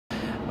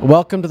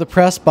Welcome to the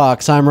Press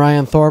Box. I'm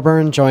Ryan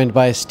Thorburn, joined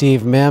by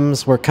Steve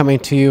Mims. We're coming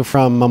to you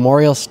from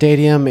Memorial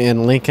Stadium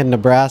in Lincoln,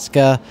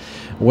 Nebraska,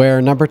 where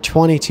number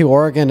 22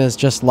 Oregon has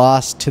just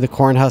lost to the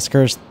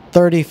Cornhuskers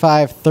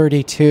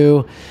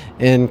 35-32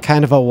 in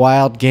kind of a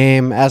wild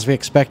game, as we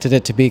expected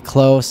it to be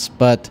close,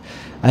 but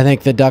I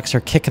think the Ducks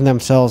are kicking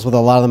themselves with a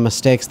lot of the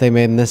mistakes they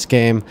made in this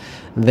game.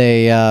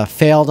 They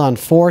failed on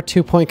 4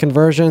 two-point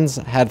conversions,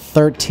 had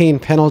 13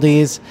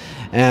 penalties,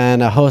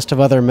 and a host of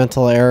other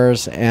mental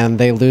errors, and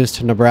they lose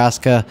to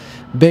Nebraska.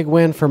 Big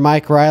win for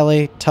Mike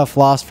Riley, tough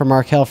loss for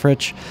Mark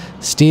Helfrich.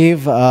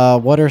 Steve,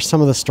 what are some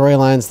of the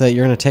storylines that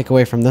you're going to take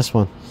away from this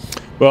one?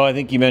 Well, I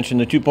think you mentioned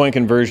the two-point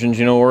conversions.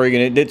 You know,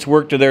 Oregon, it's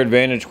worked to their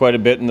advantage quite a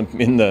bit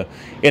in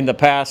the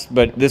past,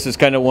 but this is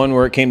kind of one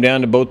where it came down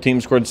to both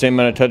teams scored the same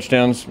amount of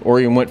touchdowns.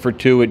 Oregon went for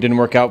 2. It didn't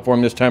work out for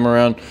them this time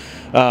around.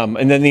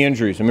 And then the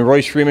injuries. I mean,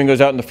 Royce Freeman goes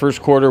out in the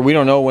first quarter. We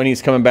don't know when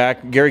he's coming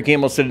back. Gary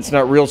Campbell said it's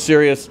not real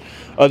serious.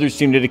 Others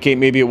seem to indicate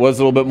maybe it was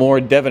a little bit more.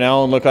 Devin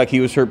Allen looked like he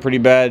was hurt pretty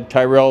bad.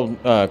 Tyrell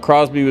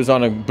Crosby was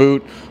on a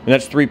boot. And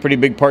that's 3 pretty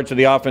big parts of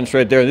the offense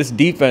right there. This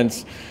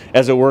defense,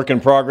 as a work in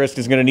progress,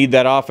 is going to need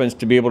that offense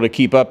to be able to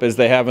keep up as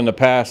they have in the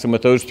past. And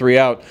with those 3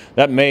 out,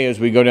 that may, as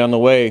we go down the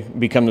way,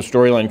 become the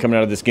storyline coming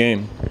out of this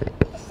game.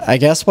 I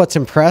guess what's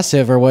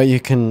impressive, or what you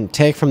can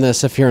take from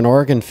this if you're an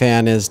Oregon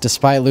fan, is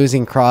despite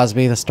losing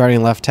Crosby, the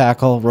starting left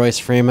tackle, Royce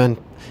Freeman,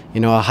 a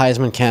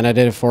Heisman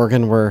candidate if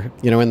Oregon were,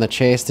 in the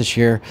chase this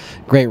year,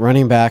 great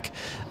running back,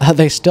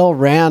 they still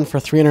ran for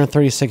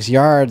 336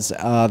 yards.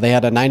 They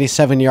had a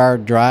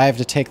 97-yard drive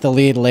to take the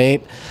lead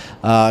late.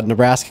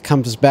 Nebraska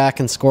comes back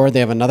and scored.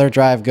 They have another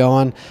drive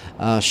going,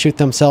 shoot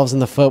themselves in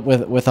the foot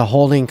with a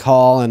holding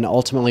call, and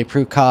ultimately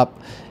Prukop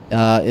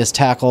is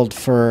tackled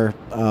for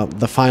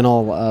the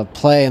final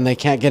play, and they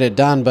can't get it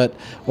done. But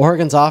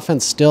Oregon's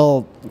offense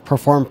still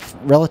performed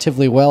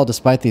relatively well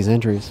despite these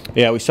injuries.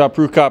 Yeah, we saw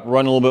Prukop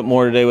run a little bit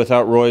more today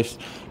without Royce.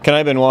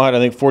 Kenai Benoit had, I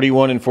think,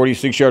 41 and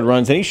 46-yard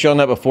runs, and he's shown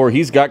that before.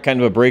 He's got kind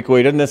of a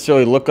breakaway. He doesn't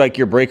necessarily look like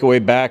your breakaway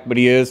back, but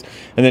he is.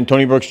 And then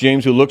Tony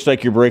Brooks-James, who looks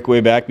like your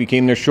breakaway back,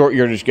 became their short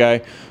yardage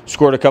guy,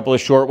 scored a couple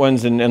of short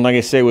ones. And like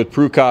I say, with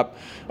Prukop,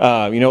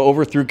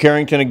 overthrew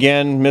Carrington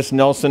again, missed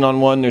Nelson on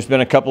one. There's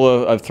been a couple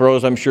of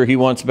throws I'm sure he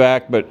wants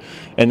back,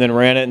 and then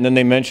ran it. And then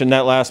they mentioned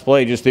that last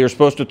play. Just they were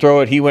supposed to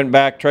throw it. He went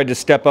back, tried to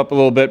step up a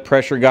little bit.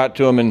 Pressure got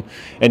to him, and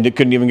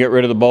couldn't even get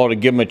rid of the ball to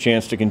give him a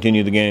chance to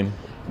continue the game.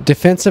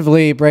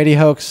 Defensively, Brady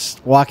Hoke's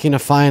walking a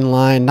fine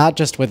line, not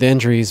just with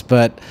injuries,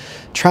 but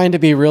trying to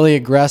be really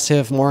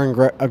aggressive,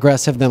 more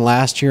aggressive than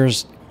last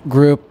year's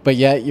group, but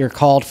yet you're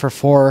called for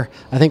four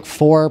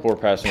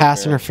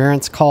pass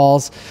interference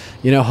calls.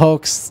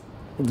 Hoke's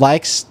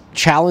likes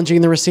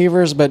challenging the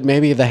receivers, but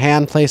maybe the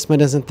hand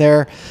placement isn't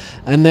there.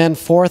 And then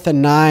 4th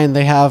and 9,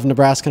 they have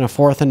Nebraska in a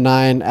 4th and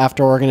 9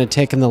 after Oregon had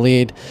taken the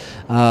lead.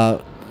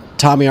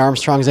 Tommy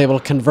Armstrong's able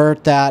to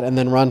convert that and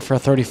then run for a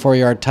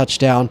 34-yard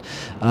touchdown.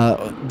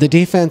 The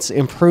defense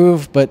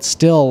improved, but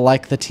still,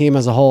 like the team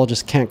as a whole,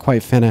 just can't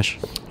quite finish.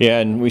 Yeah,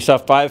 and we saw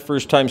 5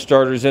 first-time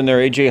starters in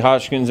there. A.J.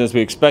 Hodgkins, as we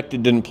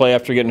expected, didn't play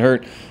after getting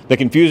hurt. The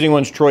confusing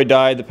one's Troy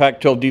Dye, the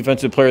Pac-12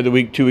 Defensive Player of the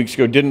Week 2 weeks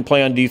ago, didn't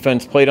play on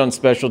defense, played on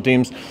special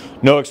teams.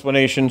 No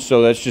explanation,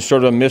 so that's just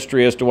sort of a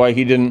mystery as to why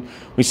he didn't.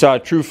 We saw a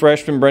true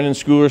freshman, Brendan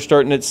Schooler,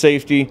 starting at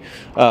safety.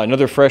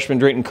 Another freshman,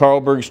 Drayton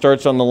Carlberg,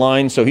 starts on the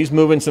line, so he's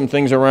moving some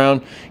things around.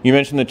 You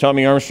mentioned the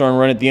Tommy Armstrong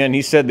run at the end.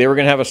 He said they were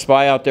going to have a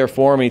spy out there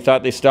for him. He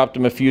thought they stopped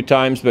him a few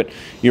times, but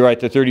you're right,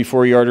 the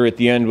 34-yarder at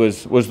the end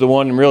was the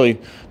one. And really,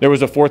 there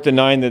was a 4th and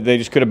 9 that they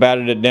just could have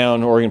batted it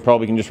down. Oregon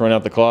probably can just run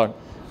out the clock.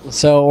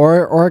 So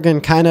Oregon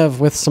kind of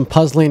with some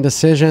puzzling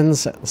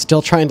decisions,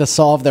 still trying to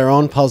solve their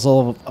own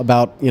puzzle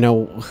about,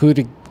 who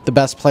the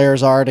best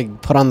players are to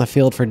put on the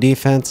field for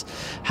defense,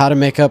 how to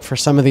make up for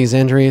some of these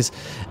injuries.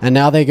 And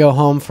now they go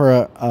home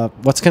for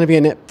what's going to be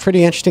a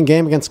pretty interesting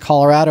game against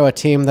Colorado, a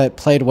team that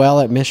played well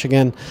at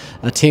Michigan,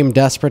 a team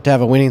desperate to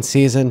have a winning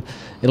season.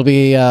 It'll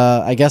be,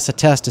 I guess, a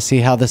test to see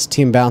how this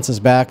team bounces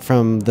back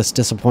from this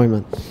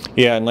disappointment.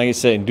 Yeah, and like I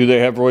said, do they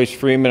have Royce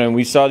Freeman? And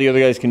we saw the other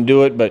guys can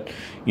do it, but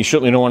you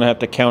certainly don't want to have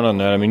to count on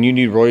that. I mean, you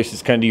need Royce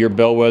as kind of your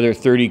bellwether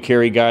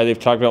 30-carry guy. They've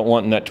talked about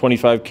wanting that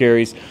 25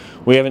 carries.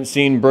 We haven't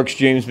seen Brooks,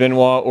 James,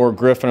 Benoit, or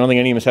Griffin. I don't think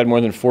any of us had more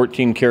than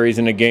 14 carries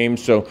in a game.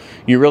 So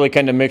you're really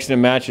kind of mixing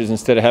and matches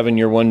instead of having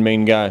your one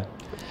main guy.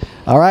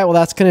 All right, well,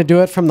 that's going to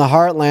do it from the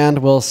Heartland.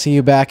 We'll see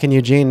you back in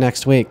Eugene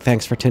next week.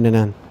 Thanks for tuning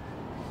in.